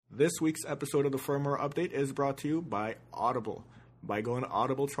This week's episode of the Firmware Update is brought to you by Audible. By going to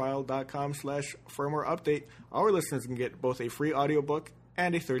audibletrial.com/firmware update, our listeners can get both a free audiobook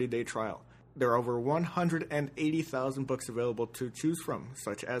and a 30-day trial. There are over 180,000 books available to choose from,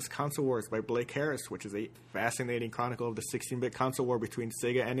 such as Console Wars by Blake Harris, which is a fascinating chronicle of the 16-bit console war between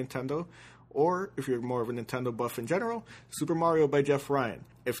Sega and Nintendo, or, if you're more of a Nintendo buff in general, Super Mario by Jeff Ryan.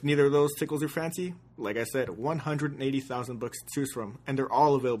 If neither of those tickles your fancy, like I said, 180,000 books to choose from, and they're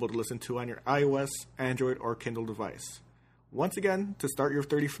all available to listen to on your iOS, Android, or Kindle device. Once again, to start your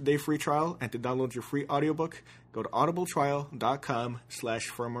 30-day free trial and to download your free audiobook, go to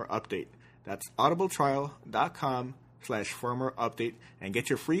audibletrial.com/firmware update. That's audibletrial.com/firmware update and get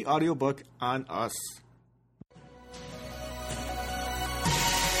your free audiobook on us.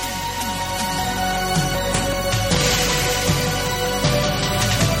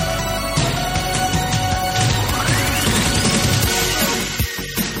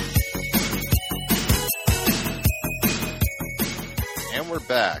 And we're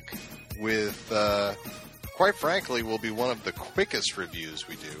back with quite frankly, will be one of the quickest reviews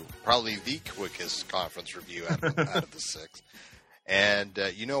we do. Probably the quickest conference review out of the six. And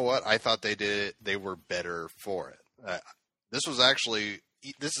you know what? I thought they were better for it. This is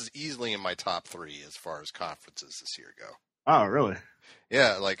easily in my top 3 as far as conferences this year go. Oh, really?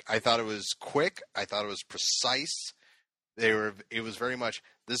 Yeah, like I thought it was quick. I thought it was precise. It was very much,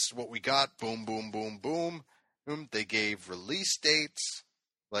 this is what we got. Boom, boom, boom, boom. They gave release dates.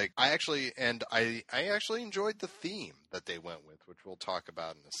 Like I actually enjoyed the theme that they went with, which we'll talk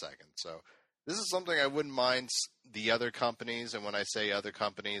about in a second. So this is something I wouldn't mind the other companies, and when I say other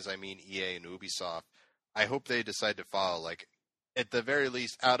companies, I mean EA and Ubisoft. I hope they decide to follow. Like at the very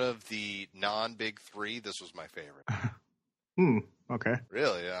least, out of the non-big 3, this was my favorite. Okay.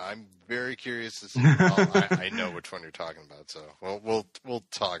 Really, I'm very curious to see. Well, I know which one you're talking about, so we'll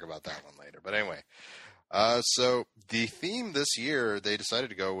talk about that one later. But anyway. So the theme this year, they decided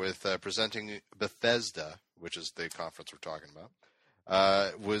to go with presenting Bethesda, which is the conference we're talking about,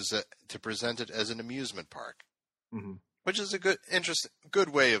 was to present it as an amusement park, which is a good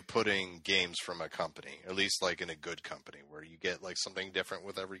way of putting games from a company, at least like in a good company where you get like something different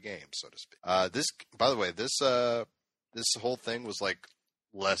with every game, so to speak. By the way, this whole thing was like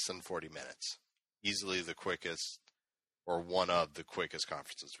less than 40 minutes, easily the quickest. Or one of the quickest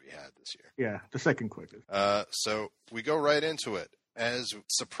conferences we had this year. Yeah, the second quickest. So we go right into it. As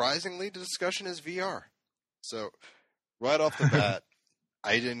surprisingly, the discussion is VR. So right off the bat,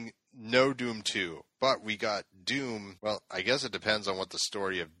 I didn't know Doom 2, but we got Doom. Well, I guess it depends on what the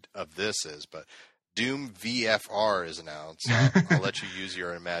story of this is, but Doom VFR is announced. I'll let you use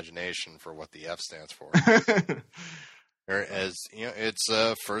your imagination for what the F stands for. As you know, it's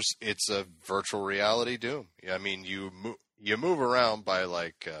a virtual reality Doom. I mean, you move around by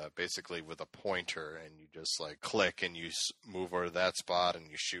like basically with a pointer, and you just like click and you move over to that spot, and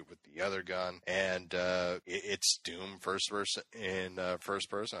you shoot with the other gun, and it's Doom first person.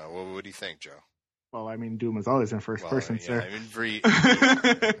 What do you think, Joe? Well, I mean, Doom is always in first person, yeah, sir.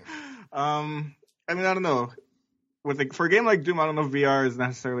 I mean, I don't know. For a game like Doom, I don't know if VR is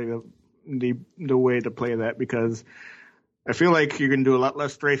necessarily the way to play that, because I feel like you can do a lot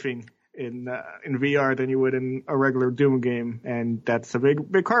less strafing in VR than you would in a regular Doom game, and that's a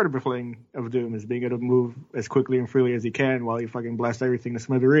big part of playing of Doom, is being able to move as quickly and freely as you can while you fucking blast everything to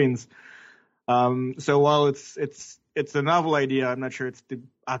smithereens. So while it's a novel idea, I'm not sure it's the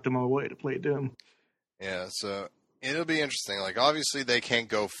optimal way to play Doom. Yeah, so it'll be interesting. Like obviously they can't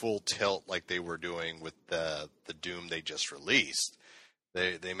go full tilt like they were doing with the Doom they just released.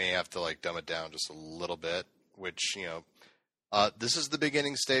 They may have to like dumb it down just a little bit, which this is the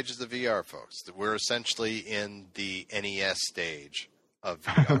beginning stages of VR, folks. We're essentially in the NES stage of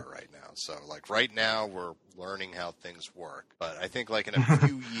VR right now. So, like, right now, we're learning how things work. But I think, like, in a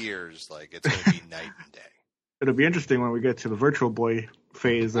few years, like, it's going to be night and day. It'll be interesting when we get to the Virtual Boy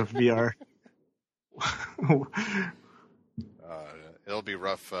phase of VR. It'll be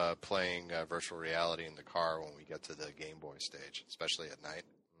rough playing virtual reality in the car when we get to the Game Boy stage, especially at night.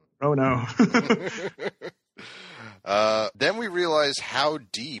 Oh, no. Then we realize how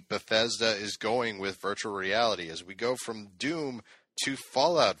deep Bethesda is going with virtual reality as we go from Doom to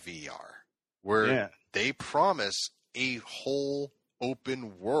Fallout VR, where they promise a whole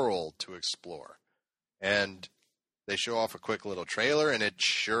open world to explore. And they show off a quick little trailer, and it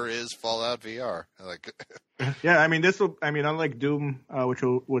sure is Fallout VR. Yeah, I mean, unlike Doom,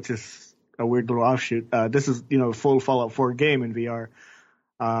 which is a weird little offshoot, this is, full Fallout 4 game in VR.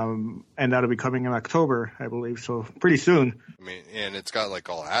 And that'll be coming in October, I believe, so pretty soon. I mean, and it's got like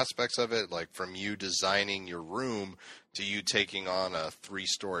all aspects of it, like from you designing your room to you taking on a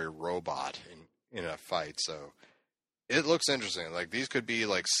 3-story robot in a fight. So it looks interesting. Like these could be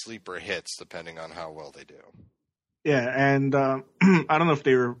like sleeper hits depending on how well they do. Yeah, and I don't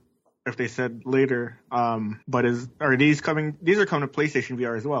know if they said later, but are these coming? These are coming to PlayStation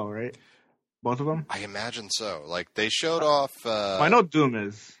VR as well, right? Both of them? I imagine so. Like they showed off. I know Doom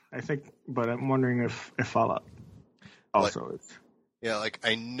is, I think, but I'm wondering if Fallout also is. Yeah, like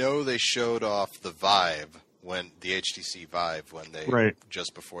I know they showed off the Vive the HTC Vive when they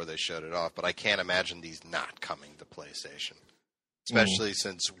just before they showed it off, but I can't imagine these not coming to PlayStation, especially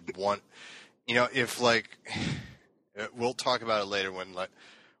since one. If like we'll talk about it later when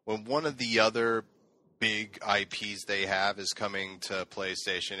one of the other big IPs they have is coming to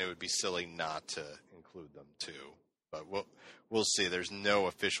PlayStation, it would be silly not to include them too. But we'll see. There's no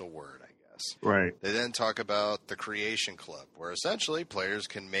official word, I guess. Right. They then talk about the Creation Club, where essentially players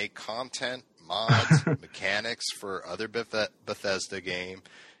can make content, mods, mechanics for other Bethesda game.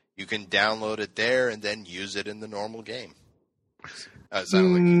 You can download it there and then use it in the normal game.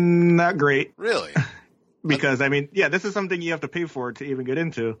 Not great. Really? Because, I mean, this is something you have to pay for to even get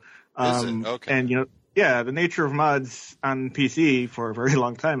into. Is it? Okay. And, the nature of mods on PC for a very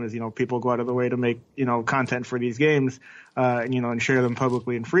long time is, people go out of the way to make, content for these games, and share them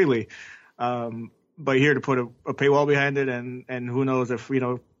publicly and freely. But here to put a paywall behind it and who knows if,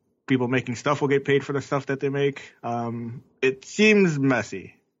 people making stuff will get paid for the stuff that they make. It seems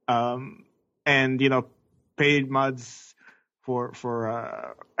messy. And, paid mods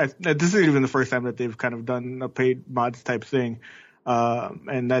this is even the first time that they've kind of done a paid mods type thing.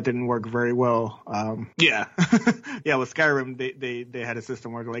 And that didn't work very well. With Skyrim, they had a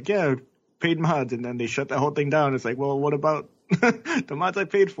system where they're like, paid mods, and then they shut that whole thing down. It's like, well, what about the mods I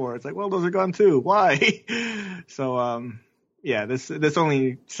paid for? It's like, well, those are gone too. Why? So, this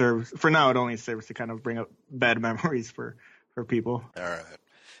only serves, for now, it only serves to kind of bring up bad memories for people. All right.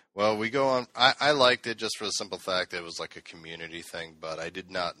 Well, we go on. I liked it just for the simple fact that it was like a community thing, but I did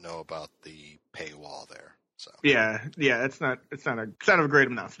not know about the paywall there. So it's not a great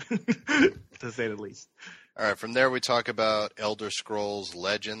announcement to say the least. All right, from there we talk about Elder Scrolls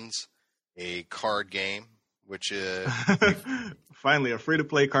Legends, a card game, which is finally a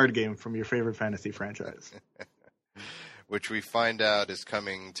free-to-play card game from your favorite fantasy franchise, which we find out is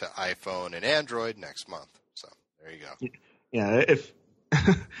coming to iPhone and Android next month. So there you go. Yeah,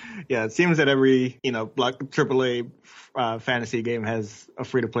 it seems that every AAA fantasy game has a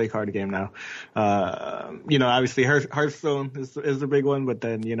free to play card game now. Obviously Hearthstone is the big one, but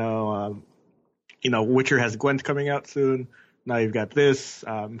then Witcher has Gwent coming out soon. Now you've got this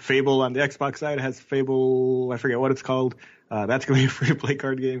Fable on the Xbox side has Fable. I forget what it's called. That's going to be a free to play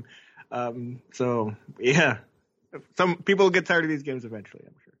card game. So yeah, some people get tired of these games eventually,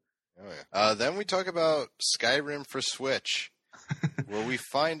 I'm sure. Oh yeah. Then we talk about Skyrim for Switch. Where we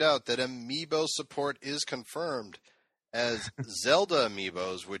find out that amiibo support is confirmed as Zelda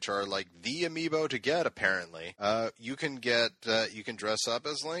amiibos, which are like the amiibo to get apparently. You can dress up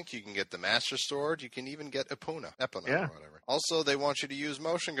as Link, you can get the Master Sword, you can even get Epona or whatever. Also, they want you to use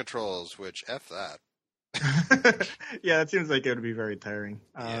motion controls, which F that. Yeah, it seems like it would be very tiring.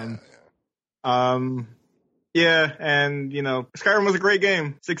 Yeah, and Skyrim was a great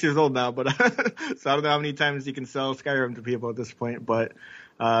game. 6 years old now, but so I don't know how many times you can sell Skyrim to people at this point. But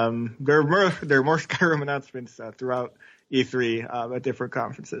there are more Skyrim announcements throughout E3 at different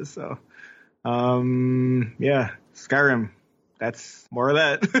conferences. So Skyrim. That's more of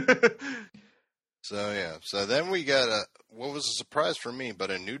that. So then we got what was a surprise for me,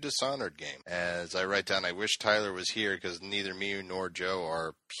 but a new Dishonored game. As I write down, I wish Tyler was here because neither me nor Joe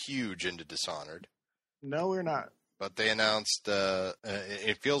are huge into Dishonored. No, we're not. But they announced,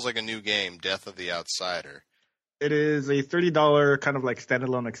 it feels like a new game, Death of the Outsider. It is a $30 kind of like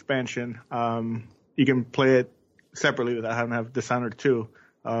standalone expansion. You can play it separately without having to have Dishonored 2.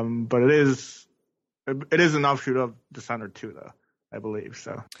 But it is an offshoot of Dishonored 2, though, I believe.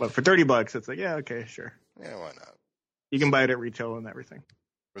 So, but for $30, it's like, yeah, okay, sure. Yeah, why not? You can buy it at retail and everything.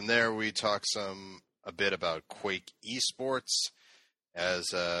 From there, we talk a bit about Quake esports,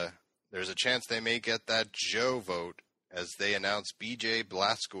 as there's a chance they may get that Joe vote as they announce BJ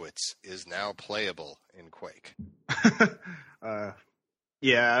Blazkowicz is now playable in Quake.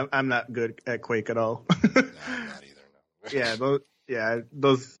 Yeah, I'm not good at Quake at all. No, I'm not either. No.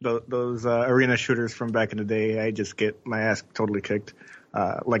 Those arena shooters from back in the day, I just get my ass totally kicked.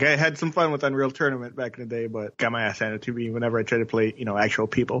 Like I had some fun with Unreal Tournament back in the day, but got my ass handed to me whenever I try to play, actual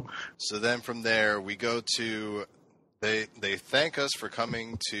people. So then from there we go to They thank us for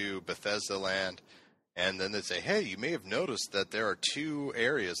coming to Bethesda Land, and then they say, hey, you may have noticed that there are 2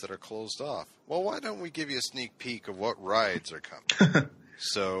 areas that are closed off. Well, why don't we give you a sneak peek of what rides are coming?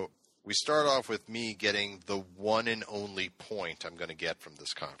 So we start off with me getting the one and only point I'm going to get from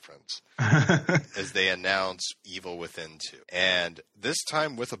this conference as they announce Evil Within 2. And this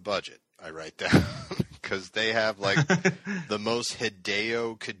time with a budget, I write down, because they have like the most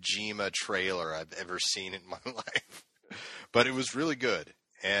Hideo Kojima trailer I've ever seen in my life. But it was really good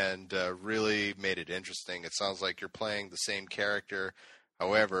and really made it interesting. It sounds like you're playing the same character.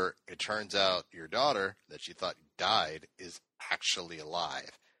 However, it turns out your daughter that you thought died is actually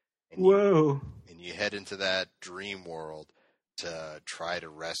alive. And Whoa. You head into that dream world to try to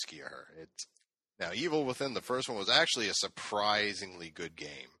rescue her. Now, Evil Within, the first one, was actually a surprisingly good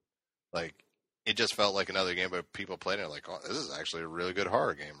game. Like, it just felt like another game, but people played it like, oh, this is actually a really good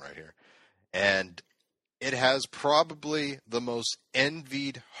horror game right here. And it has probably the most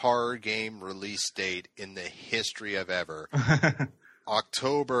envied horror game release date in the history of ever.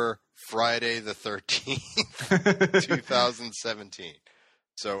 October, Friday the 13th, 2017.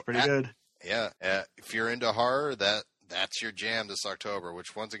 So pretty good. Yeah. If you're into horror, that's your jam this October,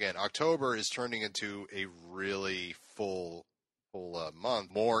 which once again, October is turning into a really full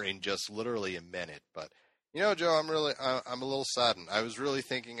month, more in just literally a minute. But, you know, Joe, I'm a little saddened. I was really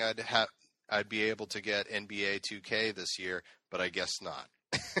thinking I'd be able to get NBA 2K this year, but I guess not.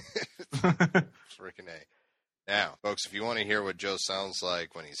 Freaking A. Now, folks, if you want to hear what Joe sounds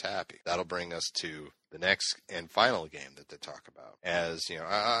like when he's happy, that'll bring us to the next and final game that they talk about. As, you know,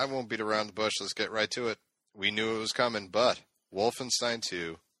 I won't beat around the bush. Let's get right to it. We knew it was coming, but Wolfenstein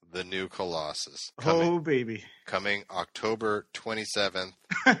 2, The New Colossus. Baby. Coming October 27th.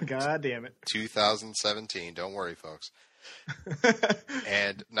 God damn it. 2017. Don't worry, folks.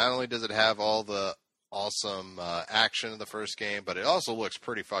 And not only does it have all the awesome action of the first game, but it also looks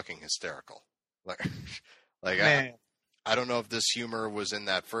pretty fucking hysterical. Like I don't know if this humor was in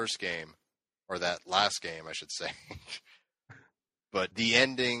that first game, or that last game, I should say. But the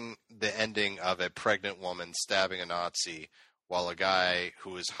ending of a pregnant woman stabbing a Nazi while a guy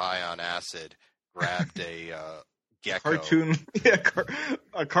who is high on acid grabbed a gecko.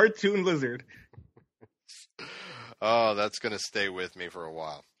 A cartoon lizard. Oh, that's going to stay with me for a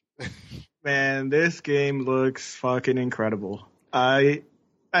while. Man, this game looks fucking incredible.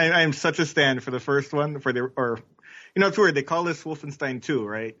 I'm such a stan for the first one, it's weird. They call this Wolfenstein 2,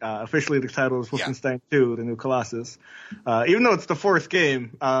 right? Officially, the title is Wolfenstein 2, The New Colossus. Even though it's the fourth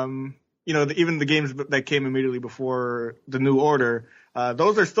game, even the games that came immediately before the New Order,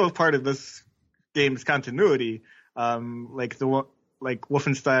 those are still part of this game's continuity. Like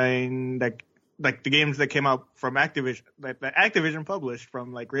Wolfenstein, like the games that came out from Activision, that Activision published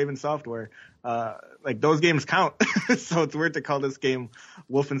from like Raven Software, like those games count. So it's weird to call this game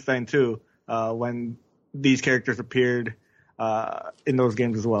Wolfenstein 2 when these characters appeared in those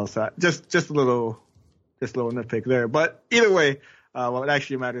games as well. So just a little nitpick there. But either way, what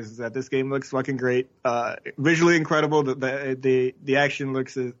actually matters is that this game looks fucking great, visually incredible. The action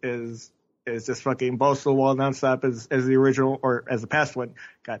looks is just fucking balls to the wall nonstop as the original, or as the past one.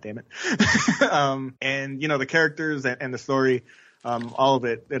 God damn it. And the characters and the story, all of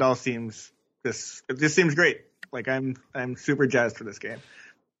it all seems this seems great. Like I'm super jazzed for this game.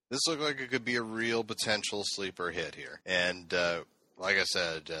 This looked like it could be a real potential sleeper hit here. And like I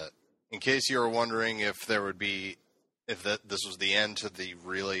said, in case you were wondering if this was the end to the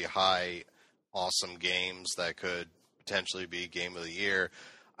really high, awesome games that could potentially be Game of the Year,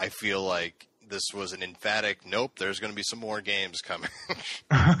 I feel like this was an emphatic, nope, there's going to be some more games coming.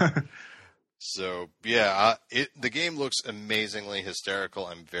 So, yeah, the game looks amazingly hysterical.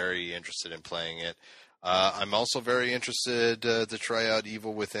 I'm very interested in playing it. I'm also very interested to try out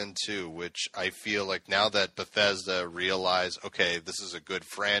Evil Within 2, which I feel like now that Bethesda realized, okay, this is a good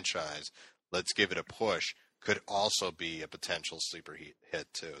franchise, let's give it a push, could also be a potential sleeper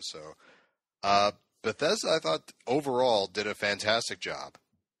hit too. So Bethesda, I thought, overall did a fantastic job.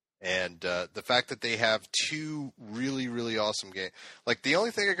 And the fact that they have two really, really awesome games. Like, the only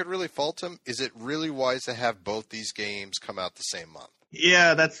thing I could really fault them is it really wise to have both these games come out the same month.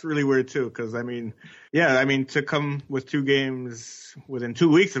 Yeah, that's really weird, too, because, to come with two games within 2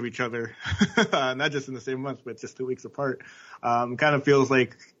 weeks of each other, not just in the same month, but just 2 weeks apart, kind of feels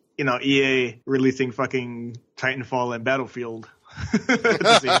like, EA releasing fucking Titanfall and Battlefield at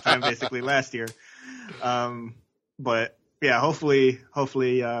the same time, basically, last year. But, yeah, hopefully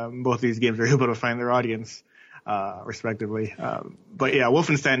both these games are able to find their audience. respectively. But yeah,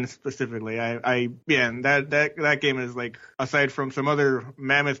 Wolfenstein specifically, and that game is like, aside from some other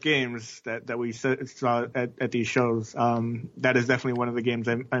mammoth games that we saw at these shows, that is definitely one of the games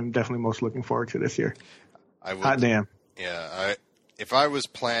I'm definitely most looking forward to this year. Hot damn. Yeah, if I was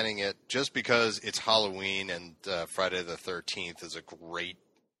planning it, just because it's Halloween and Friday the 13th is a great,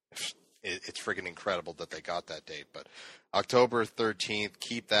 it's freaking incredible that they got that date. But October 13th,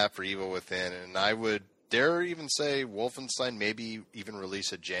 keep that for Evil Within, and I would dare even say Wolfenstein maybe even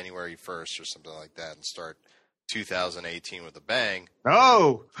release it January 1st or something like that and start 2018 with a bang.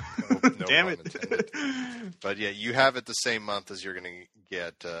 Oh, no damn it. Intended. But yeah, you have it the same month as you're going to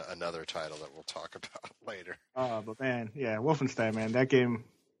get another title that we'll talk about later. Oh, but man, yeah, Wolfenstein, man, that game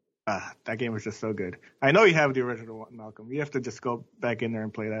was just so good. I know you have the original one, Malcolm. You have to just go back in there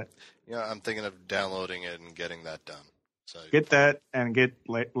and play that. Yeah, I'm thinking of downloading it and getting that done. So get that and get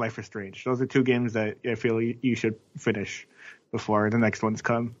Life is Strange. Those are two games that I feel you should finish before the next ones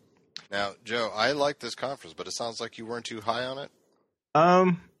come. Now, Joe, I like this conference, but it sounds like you weren't too high on it.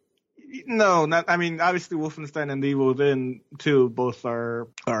 No, not. I mean, obviously, Wolfenstein and Evil Within 2 both are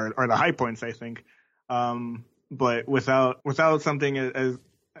the high points, I think. But without something as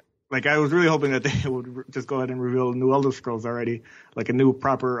like, I was really hoping that they would just go ahead and reveal new Elder Scrolls already, like a new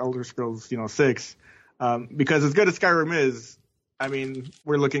proper Elder Scrolls, 6. Because as good as Skyrim is, I mean,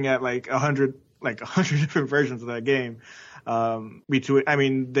 we're looking at like 100 different versions of that game.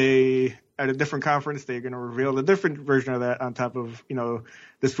 They at a different conference, they're going to reveal a different version of that on top of,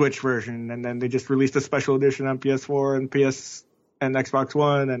 the Switch version. And then they just released a special edition on PS4 and PS and Xbox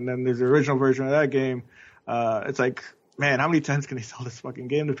One. And then there's the original version of that game. It's like, man, how many times can they sell this fucking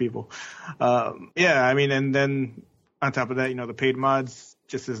game to people? And then on top of that, the paid mods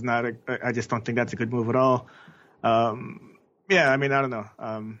just is not I just don't think that's a good move at all. I don't know.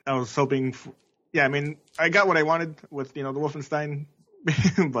 I was hoping I got what I wanted with, the Wolfenstein,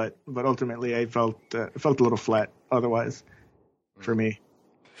 but ultimately I felt a little flat otherwise for me.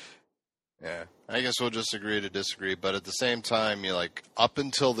 Yeah, I guess we'll just agree to disagree. But at the same time, you're like, up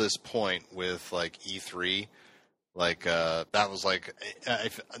until this point with like E3, like that was like,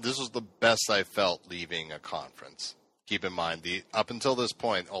 this was the best I felt leaving a conference. Keep in mind, up until this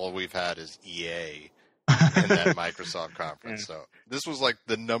point, all we've had is EA in that Microsoft conference. Yeah. So this was like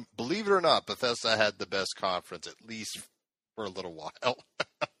believe it or not, Bethesda had the best conference, at least for a little while.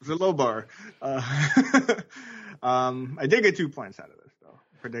 It's a low bar. I did get 2 points out of this, though,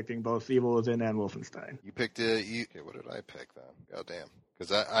 predicting both Evil Within and Wolfenstein. You picked okay, what did I pick then? Goddamn.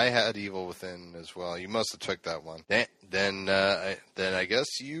 Because I had Evil Within as well. You must have took that one. Then I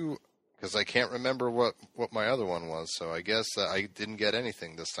guess you... Because I can't remember what my other one was, so I guess I didn't get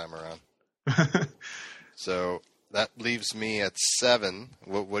anything this time around. So that leaves me at 7.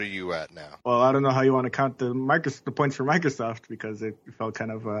 What are you at now? Well, I don't know how you want to count the points for Microsoft, because it felt kind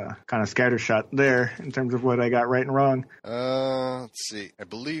of scattershot there in terms of what I got right and wrong. Let's see. I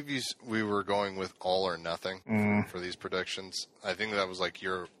believe we were going with all or nothing for these predictions. I think that was like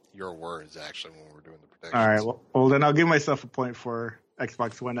your words actually when we were doing the predictions. All right. Well, then I'll give myself a point for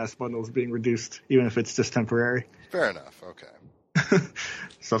Xbox One S bundles being reduced, even if it's just temporary. Fair enough. Okay.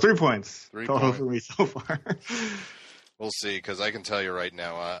 So 3 points total for me so far. We'll see, because I can tell you right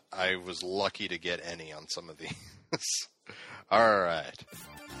now, I was lucky to get any on some of these. All right.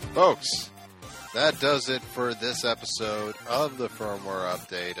 Folks, that does it for this episode of the firmware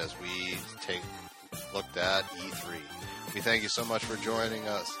update as we looked at E3. We thank you so much for joining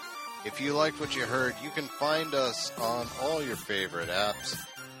us. If you liked what you heard, you can find us on all your favorite apps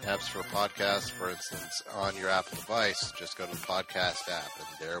for podcasts. For instance, on your Apple device, just go to the podcast app, and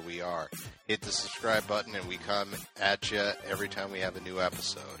there we are. Hit the subscribe button, and we come at you every time we have a new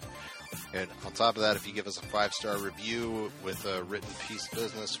episode. And on top of that, if you give us a 5-star review with a written piece of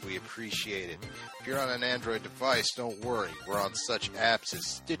business, we appreciate it. If you're on an Android device, don't worry. We're on such apps as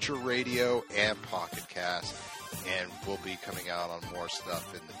Stitcher Radio and Pocket Cast, and we'll be coming out on more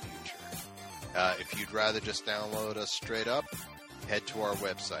stuff in the future. If you'd rather just download us straight up, head to our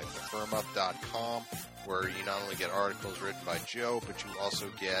website, thefirmup.com, where you not only get articles written by Joe, but you also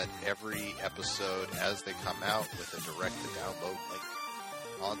get every episode as they come out with a direct-to-download link.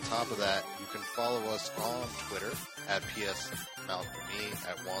 On top of that, you can follow us on Twitter at PSMountForMe,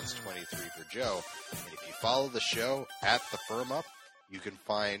 at Wants23 for Joe. And if you follow the show at The Firm Up, you can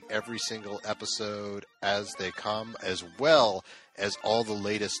find every single episode as they come, as well as all the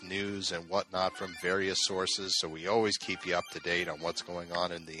latest news and whatnot from various sources, so we always keep you up to date on what's going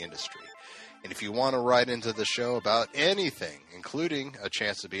on in the industry. And if you want to write into the show about anything, including a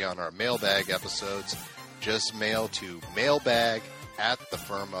chance to be on our mailbag episodes, just mail to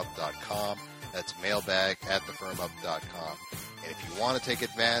mailbag@thefirmup.com. That's mailbag@thefirmup.com. And if you want to take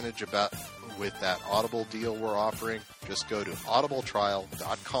advantage with that Audible deal we're offering, just go to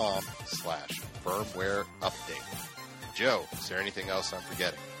audibletrial.com/firmware update. Joe, is there anything else I'm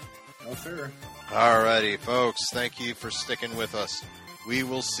forgetting? No, sir. Alrighty, folks. Thank you for sticking with us. We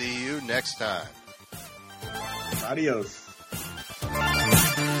will see you next time. Adios.